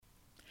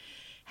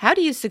How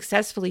do you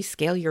successfully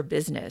scale your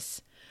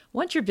business?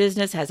 Once your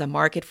business has a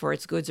market for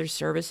its goods or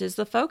services,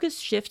 the focus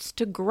shifts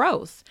to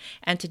growth.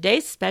 And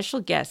today's special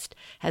guest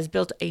has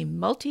built a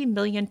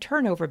multi-million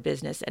turnover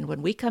business. And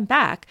when we come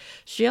back,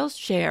 she'll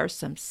share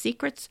some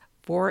success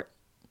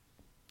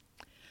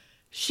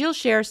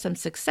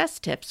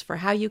tips for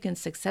how you can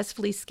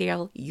successfully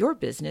scale your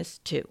business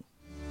too.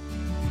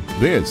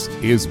 This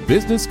is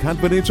Business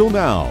Confidential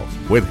Now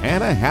with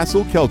Hannah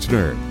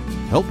Hassel-Kelchner,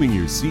 helping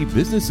you see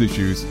business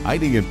issues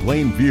hiding in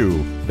plain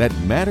view that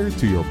matter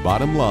to your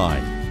bottom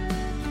line.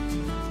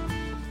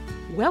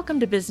 Welcome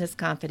to Business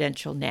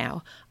Confidential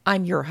Now.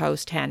 I'm your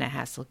host, Hannah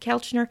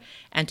Hassel-Kelchner,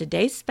 and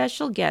today's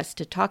special guest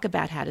to talk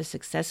about how to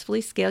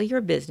successfully scale your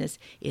business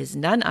is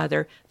none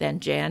other than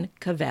Jan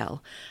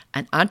Cavell,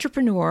 an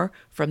entrepreneur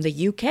from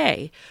the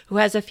UK who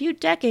has a few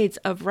decades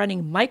of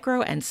running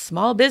micro and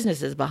small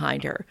businesses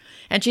behind her.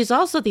 And she's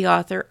also the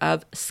author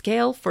of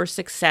Scale for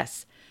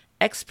Success,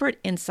 Expert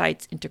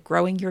Insights into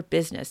Growing Your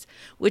Business,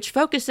 which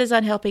focuses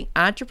on helping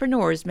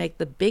entrepreneurs make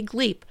the big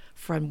leap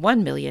from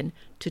 1 million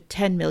to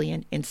 10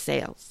 million in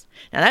sales.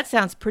 Now that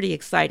sounds pretty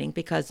exciting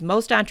because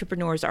most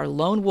entrepreneurs are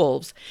lone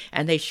wolves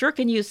and they sure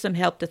can use some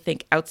help to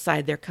think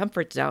outside their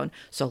comfort zone.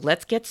 So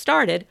let's get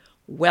started.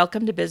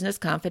 Welcome to Business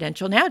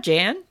Confidential Now,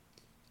 Jan.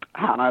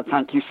 Hannah,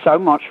 thank you so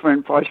much for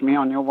inviting me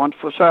on your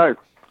wonderful show.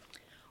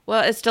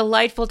 Well, it's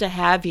delightful to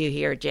have you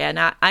here, Jan.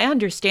 I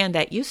understand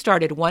that you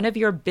started one of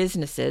your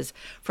businesses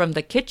from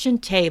the kitchen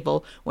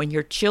table when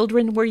your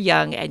children were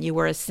young and you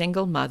were a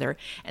single mother,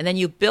 and then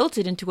you built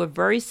it into a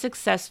very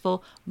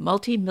successful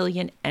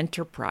multi-million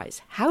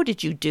enterprise. How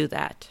did you do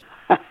that?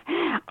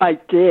 I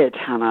did,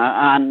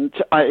 Hannah, and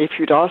if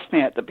you'd asked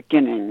me at the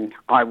beginning,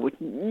 I would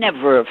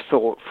never have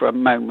thought for a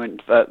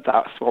moment that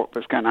that's what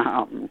was going to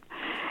happen.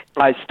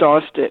 I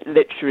started it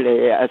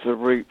literally as a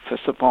route for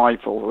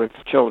survival with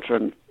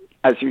children.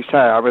 As you say,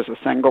 I was a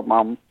single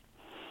mum,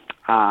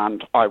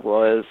 and I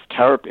was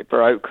terribly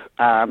broke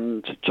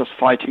and just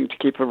fighting to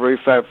keep a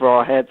roof over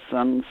our heads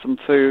and some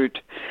food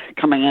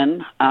coming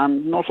in,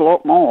 and not a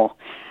lot more.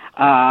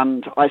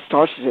 And I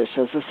started it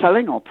as a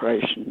selling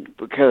operation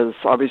because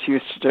I was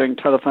used to doing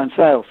telephone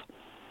sales.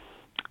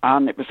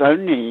 And it was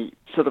only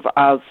sort of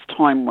as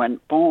time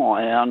went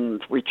by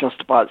and we just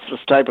about sort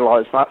of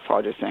stabilized that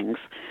side of things,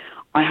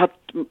 I had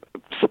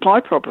supply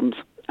problems.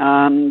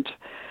 And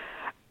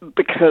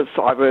because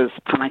I was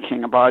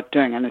panicking about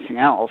doing anything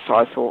else,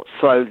 I thought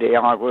slowly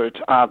I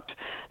would add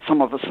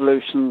some of the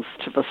solutions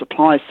to the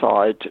supply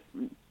side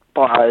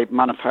by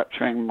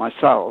manufacturing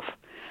myself.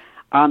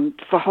 And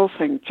the whole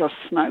thing just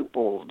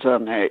snowballed,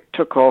 and it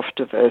took off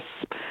to this,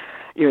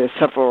 a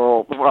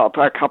couple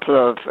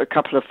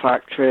of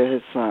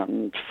factories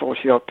and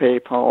 40-odd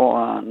people,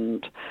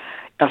 and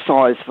a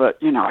size that,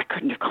 I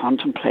couldn't have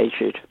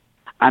contemplated.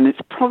 And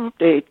it's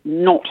probably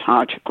not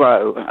how to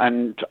grow.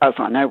 And as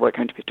I know, we're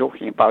going to be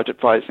talking about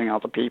advising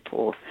other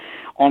people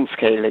on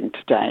scaling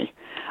today.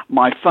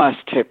 My first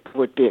tip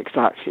would be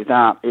exactly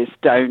that, is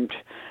don't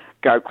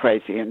go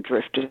crazy and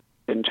drift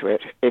into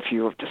it. If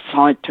you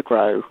decide to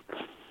grow,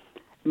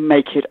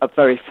 make it a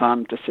very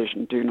firm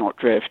decision. Do not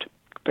drift,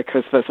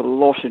 because there's a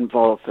lot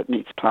involved that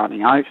needs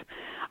planning out.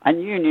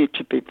 And you need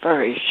to be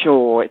very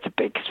sure it's a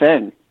big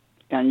thing.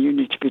 And you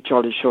need to be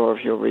jolly sure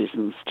of your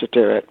reasons to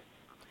do it.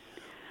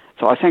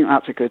 So I think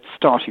that's a good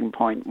starting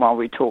point while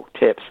we talk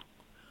tips.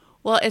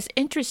 Well, it's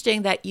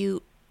interesting that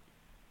you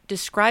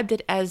described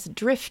it as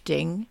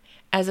drifting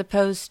as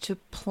opposed to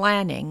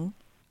planning.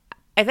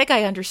 I think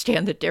I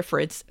understand the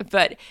difference,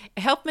 but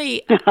help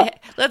me.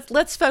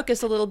 Let's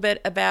focus a little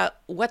bit about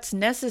what's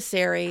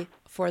necessary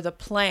for the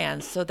plan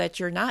so that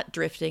you're not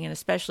drifting and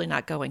especially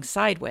not going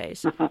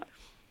sideways.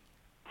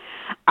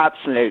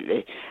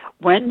 Absolutely.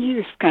 When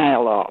you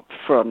scale up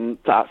from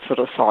that sort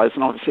of size,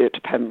 and obviously it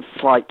depends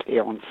slightly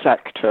on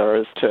sector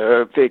as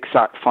to the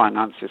exact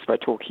finances we're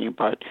talking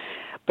about,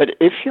 but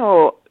if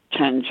you're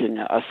changing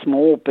a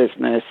small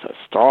business, a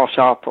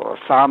startup or a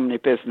family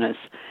business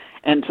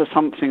into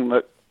something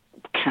that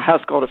has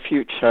got a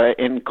future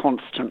in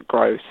constant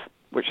growth,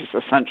 which is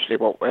essentially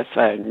what we're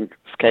saying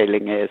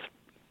scaling is,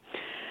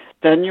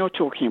 then you're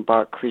talking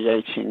about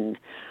creating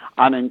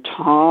an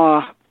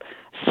entire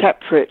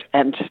separate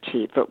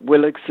entity that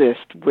will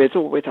exist with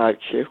or without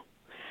you,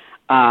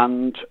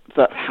 and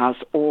that has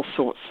all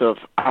sorts of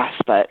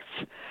aspects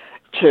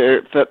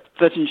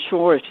that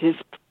ensure it is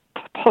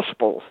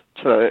possible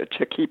to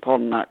keep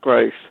on that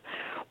growth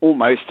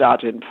almost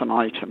ad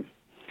infinitum.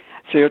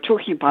 So you're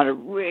talking about a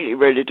really,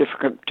 really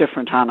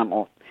different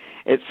animal.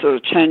 It's sort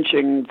of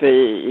changing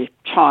the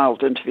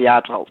child into the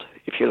adult,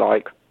 if you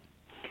like.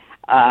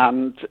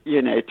 And,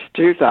 to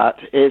do that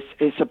is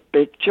a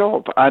big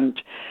job.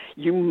 And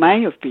you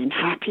may have been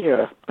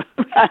happier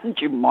and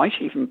you might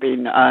even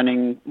been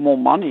earning more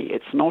money.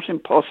 It's not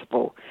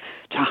impossible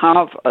to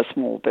have a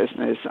small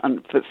business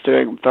and that's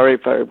doing very,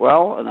 very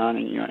well and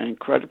earning you an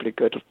incredibly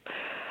good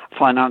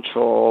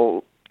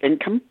financial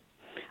income.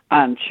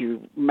 And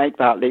you make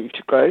that leap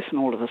to growth, and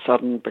all of a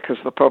sudden, because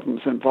of the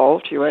problems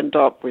involved, you end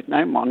up with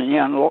no money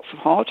and lots of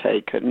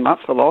heartache. And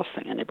that's the last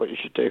thing anybody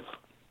should do.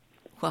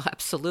 Well,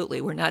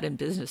 absolutely. We're not in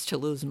business to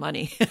lose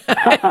money.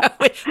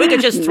 we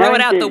could just throw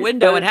it out the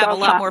window and have a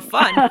lot more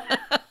fun.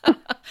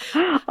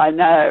 I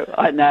know,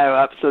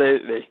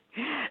 absolutely.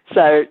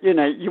 So,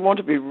 you want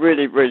to be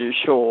really, really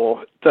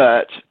sure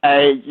that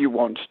A, you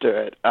want to do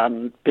it,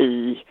 and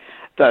B,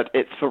 that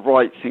it's the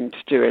right thing to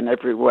do in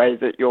every way,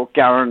 that you're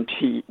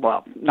guaranteed,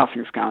 well,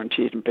 nothing's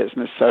guaranteed in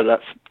business, so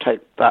let's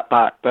take that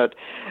back, but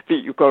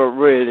you've got a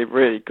really,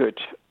 really good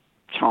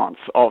chance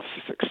of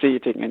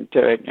succeeding in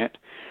doing it,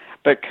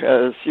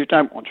 because you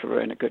don't want to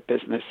ruin a good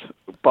business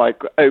by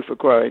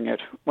overgrowing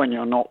it when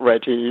you're not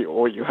ready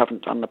or you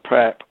haven't done the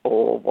prep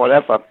or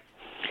whatever.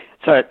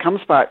 So it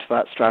comes back to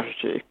that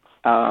strategy.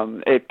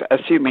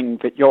 Assuming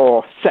that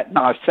you're set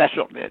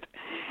on it,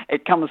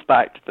 it comes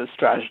back to the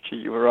strategy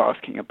you were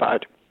asking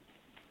about.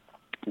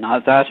 Now,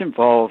 that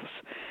involves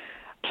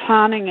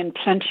planning in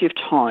plenty of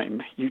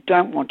time. You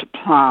don't want to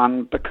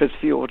plan because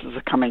the orders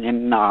are coming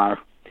in now.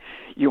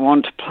 You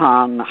want to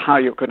plan how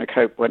you're going to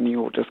cope when the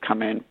orders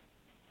come in.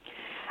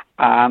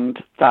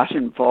 And that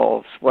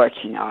involves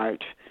working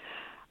out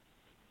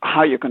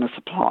how you're going to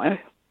supply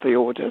the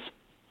orders,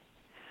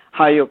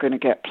 how you're going to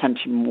get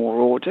plenty more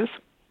orders.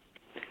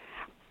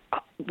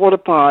 What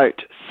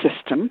about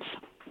systems?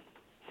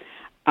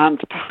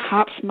 And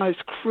perhaps most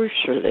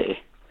crucially,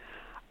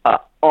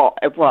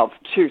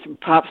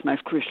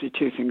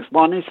 two things.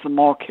 One is the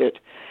market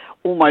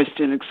almost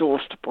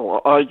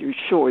inexhaustible. Are you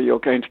sure you're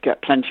going to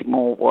get plenty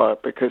more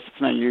work? Because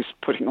it's no use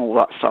putting all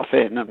that stuff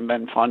in and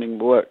then finding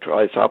the work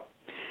dries up.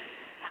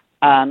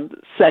 And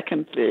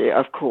secondly,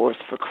 of course,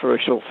 the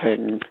crucial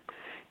thing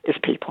is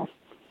people.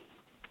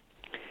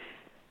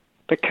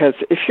 Because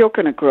if you're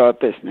going to grow a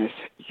business,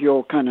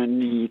 you're going to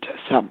need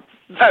some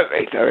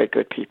very, very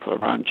good people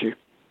around you.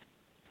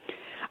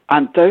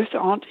 And those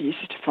aren't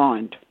easy to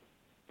find.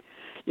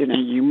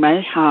 You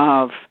may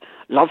have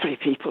lovely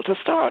people to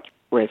start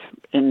with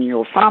in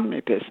your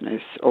family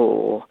business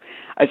or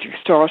as you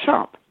start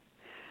up,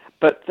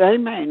 but they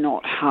may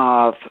not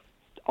have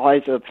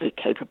either the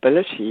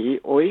capability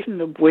or even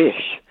the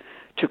wish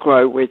to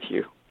grow with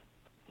you.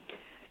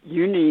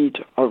 You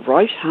need a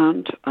right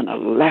hand and a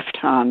left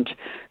hand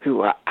who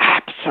are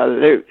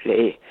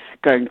absolutely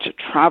going to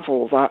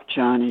travel that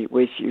journey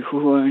with you,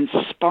 who are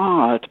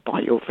inspired by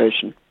your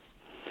vision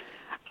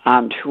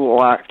and who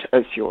will act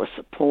as your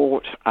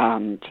support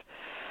and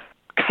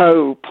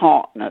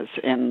co-partners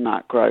in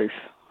that growth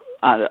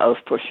of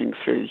pushing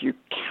through. You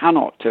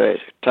cannot do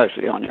it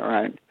totally on your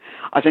own.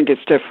 I think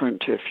it's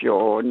different if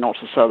you're not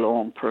a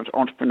solo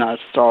entrepreneur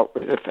to start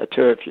with, if there are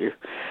two of you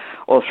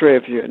or three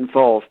of you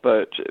involved,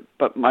 but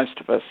most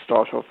of us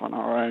start off on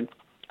our own.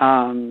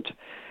 And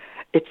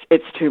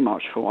it's too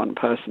much for one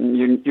person.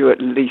 You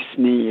at least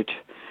need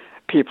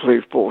people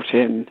who've bought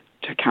in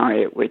to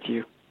carry it with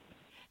you.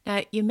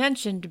 Now, you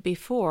mentioned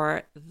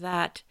before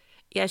that,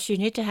 yes, you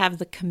need to have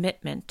the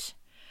commitment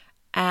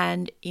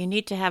and you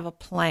need to have a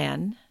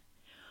plan.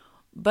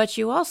 But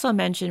you also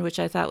mentioned, which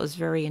I thought was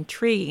very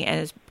intriguing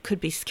and could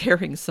be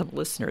scaring some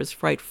listeners,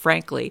 quite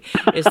frankly,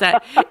 is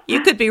that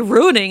you could be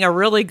ruining a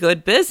really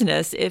good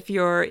business if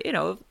you're,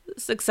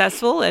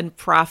 successful and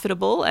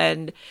profitable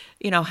and,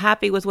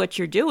 happy with what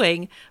you're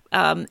doing,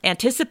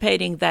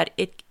 anticipating that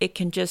it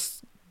can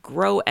just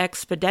grow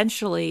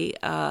exponentially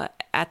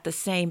at the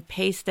same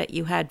pace that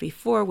you had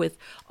before with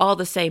all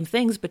the same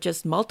things, but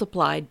just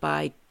multiplied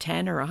by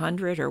 10 or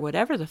 100 or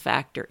whatever the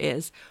factor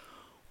is.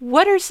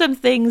 What are some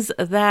things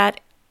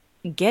that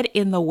get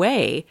in the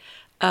way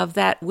of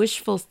that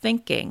wishful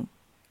thinking?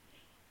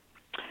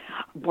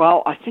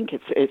 Well, I think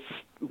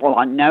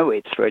I know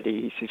it's really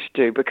easy to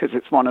do because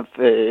it's one of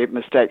the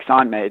mistakes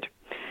I made.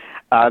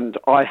 And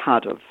I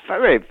had a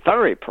very,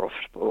 very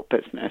profitable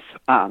business,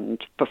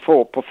 and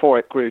before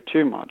it grew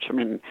too much,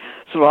 sort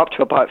of up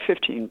to about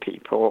 15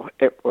 people,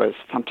 it was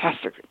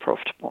fantastically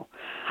profitable.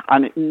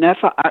 And it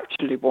never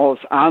actually was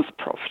as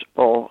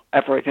profitable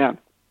ever again.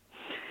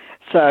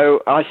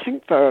 So I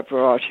think there are a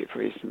variety of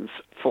reasons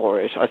for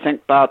it. I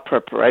think bad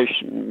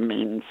preparation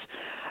means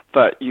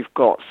that you've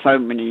got so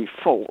many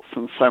faults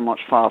and so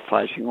much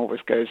firefighting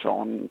always going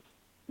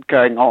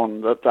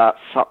on that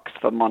sucks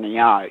the money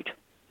out.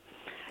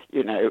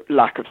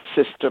 Lack of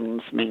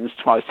systems means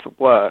twice the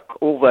work,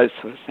 all those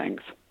sort of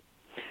things.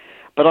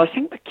 But I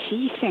think the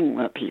key thing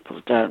that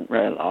people don't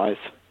realize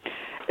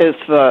is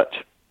that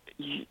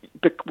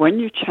when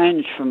you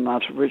change from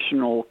that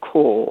original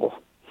core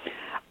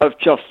of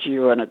just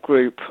you and a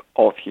group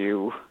of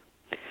you,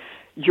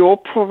 you're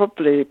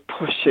probably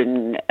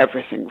pushing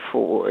everything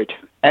forward.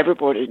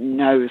 Everybody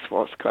knows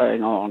what's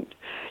going on.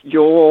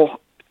 You're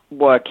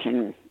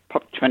working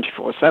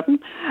 24/7,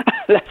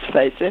 let's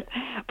face it,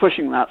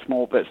 pushing that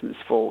small business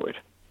forward.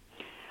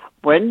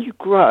 When you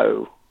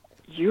grow,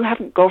 you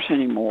haven't got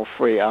any more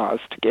free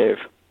hours to give.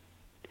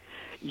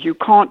 You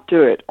can't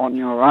do it on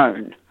your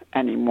own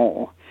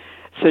anymore.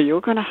 So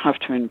you're going to have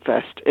to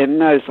invest in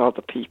those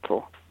other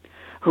people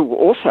who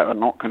also are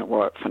not going to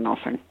work for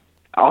nothing.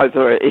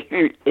 Either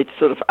it's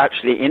sort of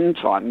actually in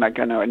time, they're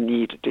going to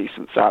need a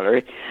decent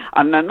salary,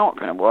 and they're not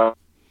going to work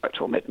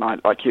till midnight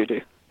like you do,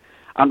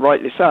 and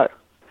rightly so.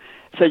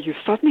 So you've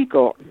suddenly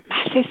got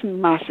masses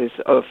and masses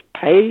of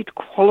paid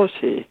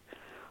quality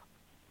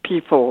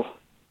people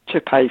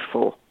to pay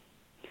for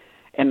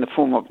in the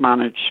form of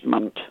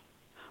management,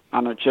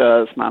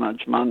 managers,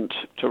 management,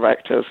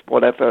 directors,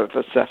 whatever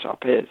the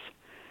setup is,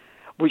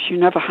 which you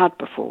never had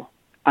before.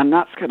 And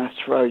that's going to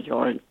throw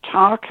your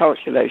entire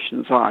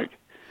calculations out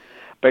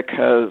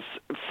because,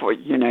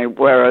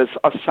 whereas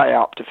I say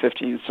up to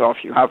 15 staff,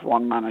 you have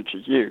one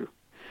manager,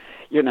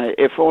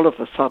 if all of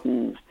a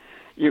sudden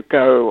you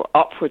go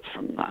upwards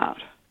from that,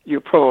 you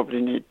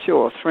probably need 2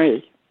 or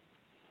 3.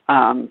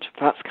 And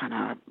that's going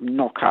to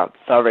knock out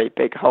a very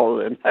big hole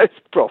in those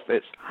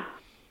profits.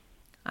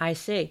 I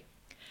see.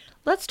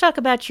 Let's talk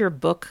about your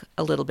book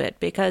a little bit,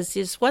 because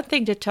it's one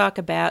thing to talk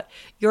about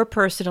your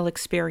personal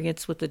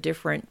experience with the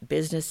different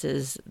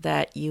businesses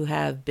that you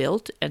have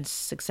built and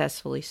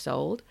successfully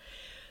sold.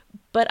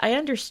 But I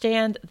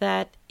understand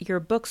that your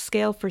book,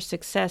 Scale for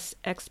Success,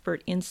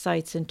 Expert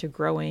Insights into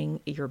Growing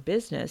Your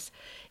Business,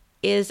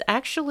 is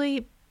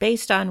actually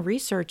based on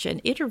research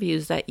and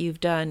interviews that you've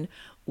done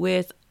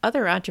with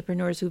other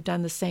entrepreneurs who've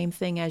done the same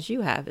thing as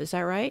you have. Is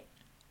that right?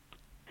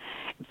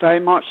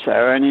 Very much so.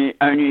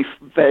 Only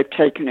they've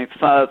taken it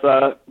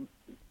further,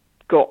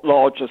 got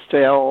larger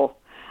still,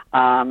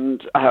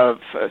 and have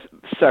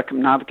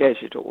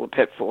circumnavigated all the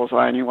pitfalls.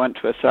 I only went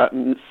to a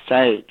certain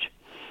stage.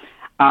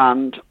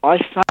 And I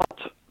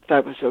felt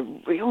there was a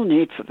real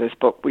need for this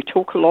book. We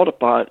talk a lot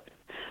about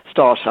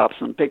startups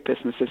and big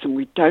businesses, and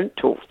we don't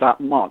talk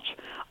that much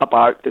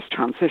about this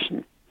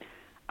transition.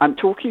 And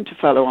talking to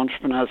fellow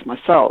entrepreneurs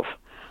myself,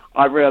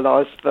 I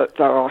realized that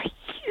there are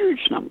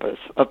huge numbers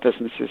of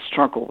businesses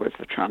struggle with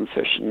the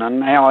transition,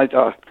 and they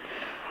either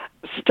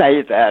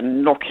stay there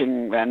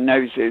knocking their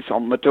noses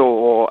on the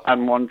door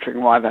and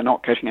wondering why they're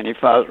not getting any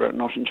further and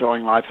not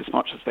enjoying life as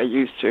much as they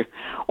used to,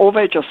 or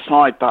they just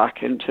slide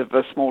back into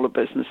the smaller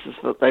businesses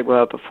that they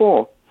were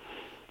before.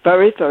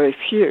 Very, very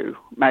few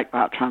make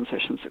that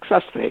transition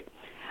successfully.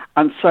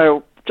 And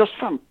so just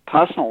from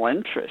personal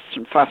interest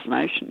and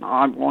fascination,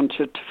 I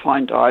wanted to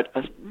find out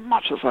as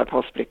much as I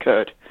possibly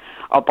could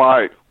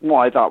about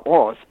why that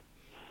was.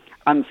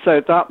 And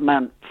so that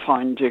meant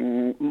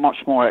finding much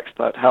more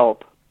expert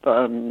help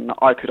than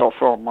I could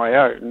offer on my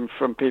own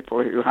from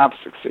people who have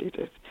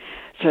succeeded.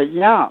 So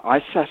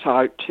I set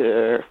out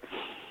to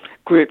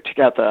group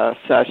together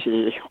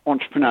 30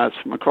 entrepreneurs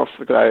from across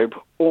the globe,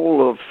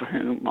 all of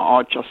whom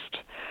are just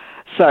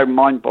so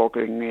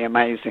mind-bogglingly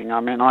amazing.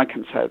 I mean, I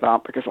can say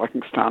that because I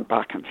can stand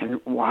back and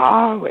think,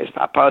 wow, is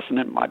that person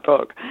in my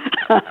book?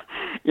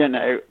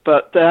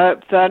 But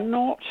they're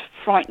not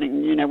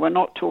frightening. We're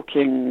not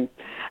talking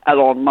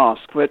Elon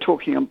Musk. We're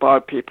talking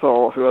about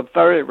people who are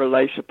very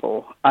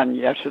relatable and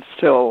yet have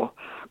still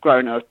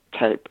grown a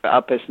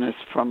business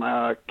from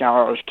a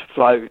garage to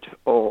float,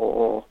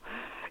 or,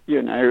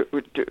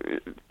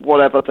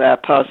 whatever their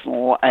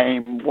personal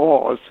aim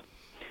was.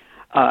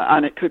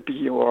 And it could be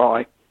you or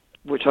I,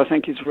 which I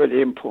think is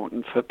really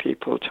important for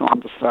people to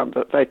understand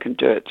that they can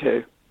do it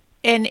too.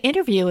 In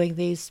interviewing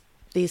these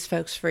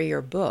folks for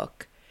your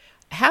book,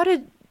 how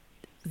did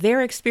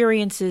their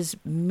experiences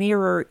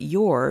mirror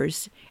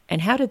yours,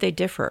 and how did they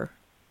differ?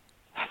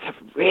 That's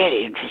a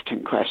really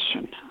interesting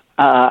question.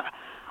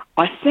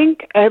 I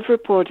think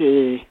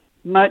everybody,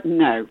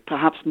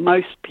 perhaps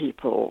most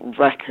people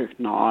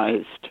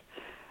recognized,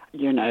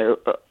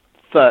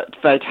 that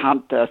they'd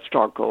had their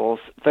struggles,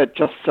 they'd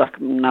just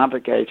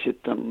circumnavigated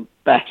them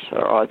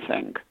better, I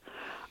think,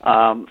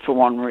 for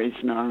one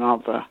reason or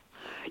another.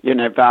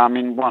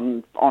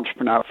 One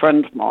entrepreneur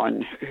friend of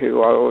mine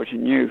who I already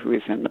knew, who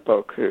is in the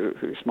book,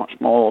 who's much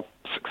more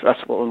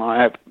successful than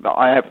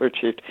I ever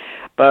achieved.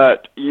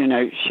 But,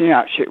 she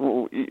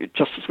actually,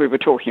 just as we were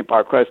talking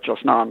about growth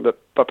just now and the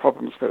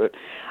problems with it,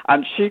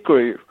 and she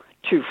grew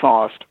too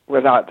fast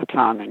without the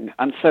planning,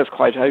 and says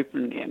quite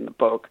openly in the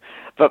book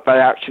that they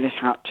actually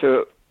had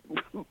to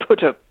put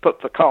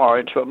the car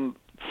into a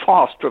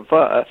fast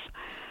reverse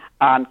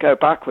and go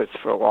backwards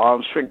for a while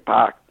and shrink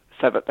back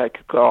so that they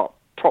could go up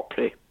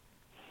properly.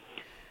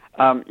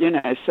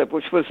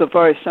 Which was a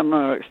very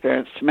similar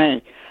experience to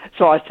me.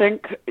 So I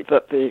think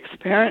that the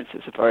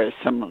experiences are very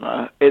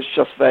similar. It's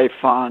just they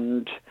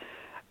found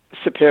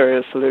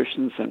superior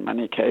solutions in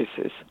many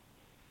cases.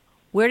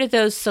 Where did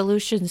those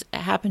solutions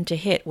happen to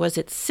hit? Was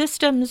it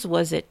systems?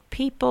 Was it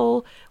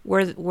people?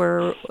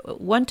 Were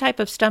one type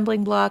of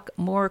stumbling block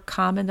more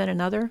common than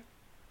another?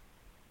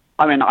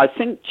 I mean, I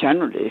think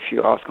generally, if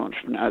you ask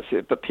entrepreneurs,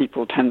 the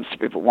people tends to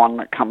be the one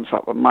that comes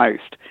up the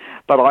most.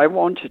 But I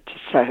wanted to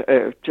set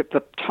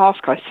the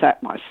task I set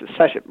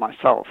it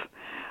myself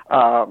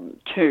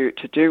to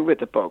do with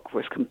the book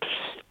was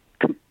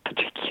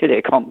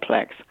particularly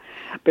complex,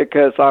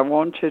 because I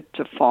wanted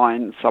to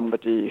find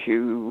somebody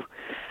who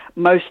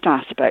most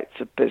aspects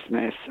of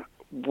business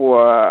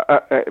were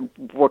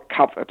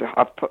covered.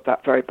 I've put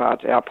that very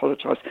badly. I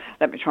apologize.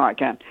 Let me try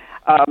again.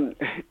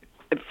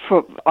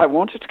 I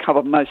wanted to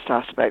cover most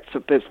aspects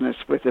of business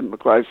within the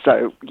growth.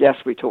 So,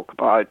 yes, we talk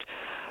about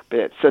be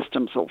it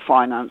systems or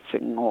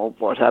financing or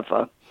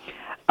whatever.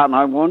 And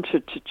I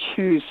wanted to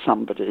choose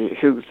somebody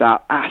who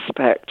that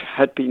aspect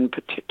had been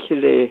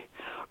particularly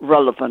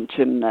relevant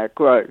in their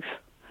growth.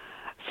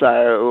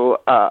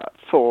 So,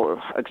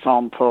 for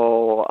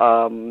example,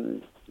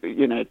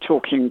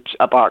 talking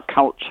about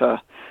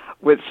culture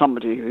with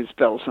somebody who's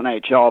built an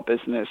HR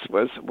business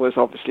was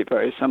obviously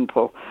very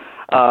simple.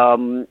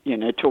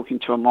 Talking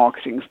to a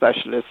marketing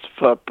specialist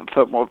for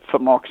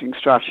marketing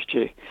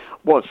strategy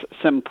was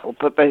simple,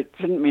 but they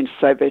didn't mean to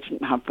say they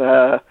didn't have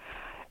the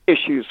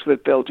issues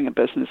with building a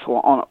business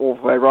all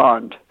the way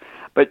around.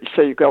 But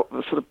so you got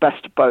the sort of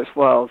best of both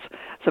worlds.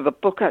 So the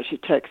book actually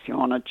takes you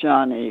on a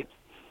journey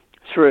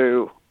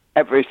through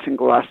every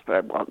single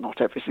aspect. Well,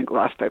 not every single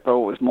aspect, but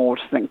always more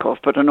to think of,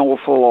 but an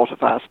awful lot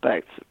of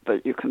aspects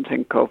that you can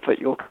think of that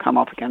you'll come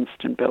up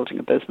against in building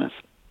a business.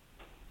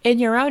 In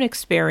your own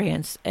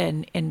experience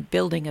in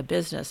building a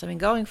business, I mean,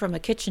 going from a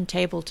kitchen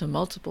table to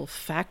multiple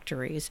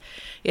factories,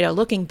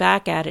 looking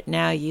back at it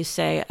now, you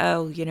say,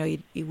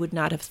 you would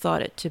not have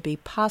thought it to be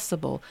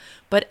possible.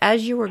 But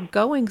as you were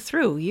going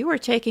through, you were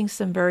taking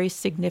some very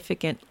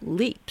significant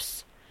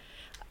leaps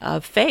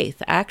of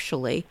faith,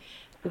 actually.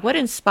 What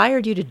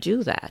inspired you to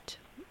do that?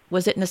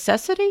 Was it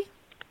necessity?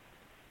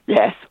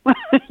 Yes,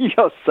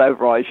 you're so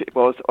right. It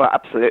was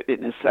absolutely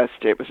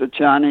necessity. It was a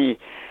journey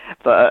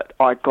that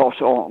I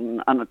got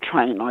on and a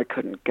train I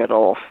couldn't get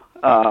off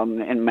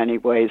in many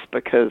ways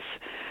because,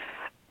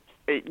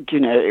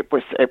 it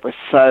was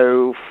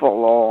so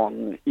full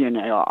on.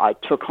 I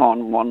took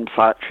on one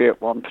factory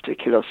at one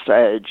particular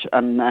stage,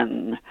 and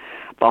then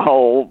the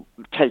whole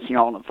taking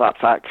on of that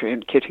factory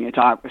and kitting it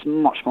out was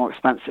much more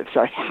expensive.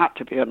 So it had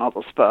to be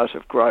another spurt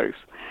of growth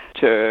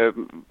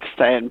to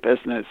stay in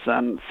business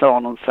and so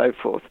on and so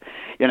forth.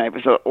 It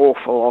was an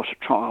awful lot of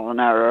trial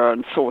and error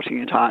and sorting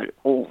it out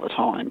all the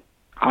time.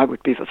 I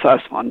would be the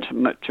first one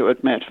to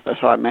admit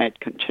that I made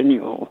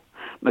continual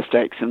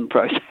mistakes in the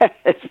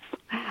process.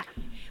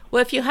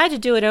 Well, if you had to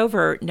do it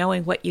over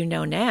knowing what you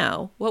know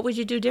now, what would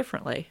you do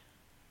differently?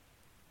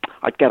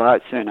 I'd get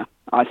out sooner.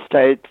 I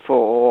stayed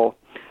for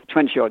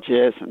 20-odd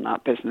years in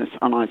that business,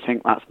 and I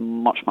think that's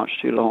much,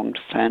 much too long to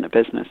stay in a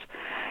business.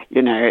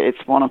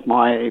 It's one of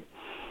my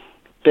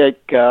big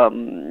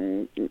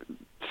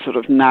sort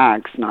of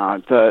nags now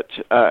that,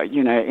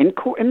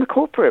 in the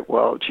corporate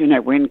world,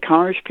 we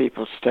encourage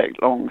people to take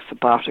long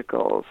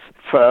sabbaticals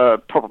for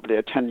probably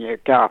a 10-year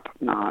gap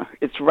now.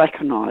 It's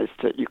recognized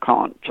that you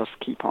can't just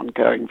keep on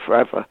going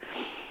forever.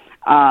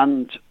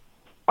 And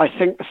I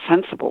think the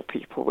sensible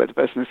people with a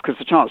business, because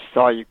the chances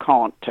are you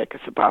can't take a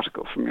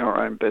sabbatical from your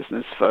own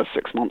business for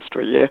 6 months to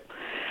a year,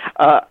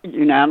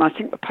 and I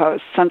think the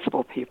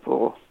sensible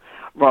people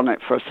run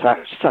it for a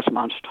set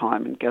amount of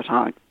time and get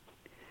out.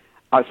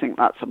 I think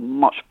that's a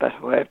much better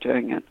way of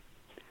doing it.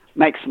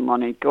 Make some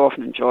money, go off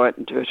and enjoy it,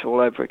 and do it all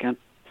over again.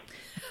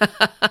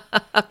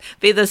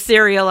 Be the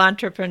serial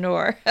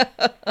entrepreneur.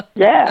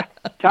 Yeah,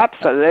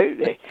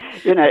 absolutely.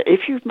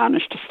 If you've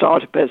managed to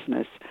start a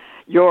business,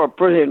 you're a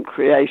brilliant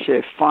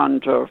creative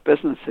founder of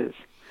businesses,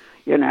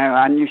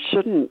 and you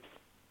shouldn't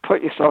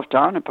put yourself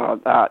down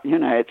about that.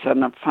 It's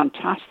a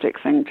fantastic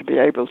thing to be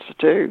able to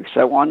do,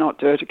 so why not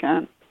do it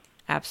again?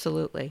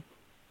 Absolutely.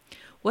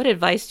 What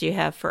advice do you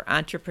have for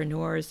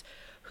entrepreneurs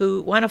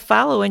who want to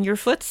follow in your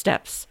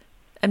footsteps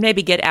and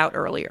maybe get out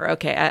earlier?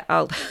 Okay,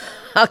 I'll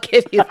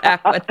give you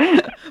that one.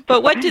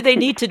 But what do they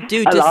need to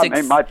do to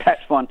succeed? My pet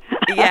one.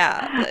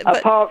 Yeah.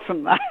 Apart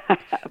from that.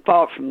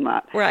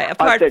 Right,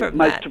 I think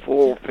most of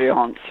all, the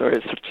answer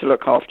is to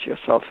look after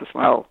yourself as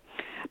well.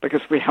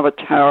 Because we have a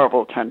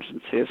terrible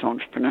tendency as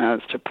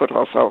entrepreneurs to put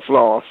ourselves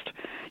last.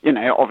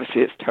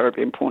 Obviously it's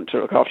terribly important to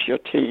look after your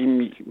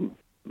team.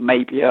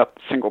 Maybe a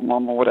single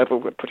mom or whatever,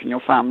 we're putting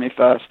your family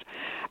first.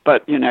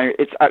 But,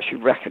 it's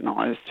actually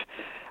recognized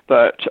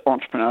that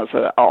entrepreneurs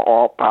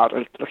are bad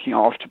at looking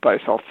after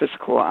both our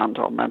physical and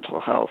our mental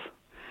health.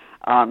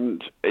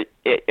 And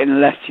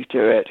unless you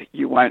do it,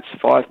 you won't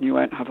survive and you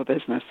won't have a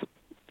business.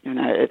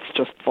 It's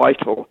just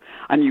vital.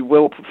 And you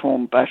will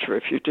perform better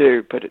if you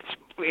do, but it's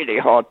really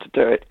hard to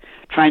do it.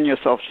 Train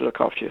yourself to look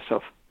after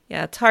yourself.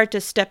 Yeah, it's hard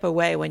to step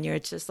away when you're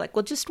just like,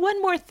 well, just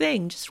one more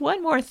thing,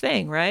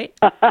 right?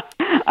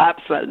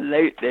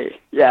 Absolutely,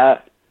 yeah.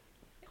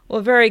 Well,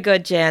 very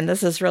good, Jan.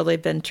 This has really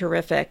been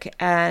terrific.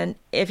 And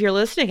if you're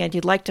listening and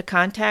you'd like to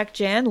contact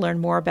Jan, learn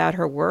more about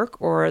her work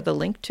or the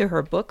link to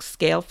her book,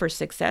 Scale for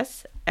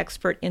Success,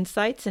 Expert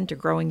Insights into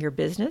Growing Your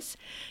Business,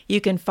 you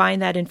can find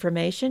that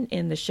information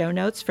in the show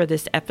notes for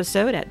this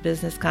episode at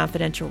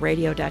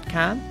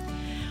businessconfidentialradio.com.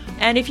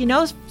 And if you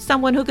know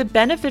someone who could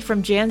benefit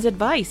from Jan's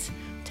advice,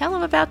 tell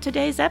them about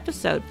today's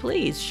episode.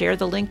 Please share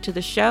the link to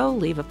the show,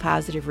 leave a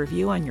positive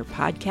review on your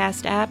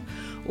podcast app,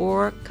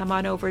 or come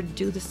on over and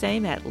do the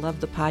same at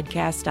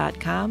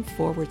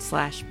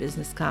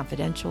lovethepodcast.com/Business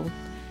Confidential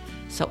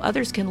so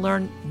others can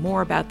learn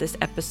more about this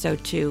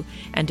episode too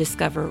and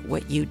discover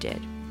what you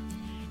did.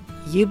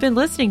 You've been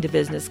listening to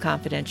Business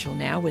Confidential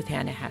Now with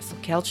Hannah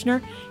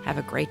Hassel-Kelchner. Have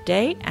a great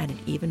day and an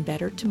even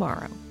better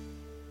tomorrow.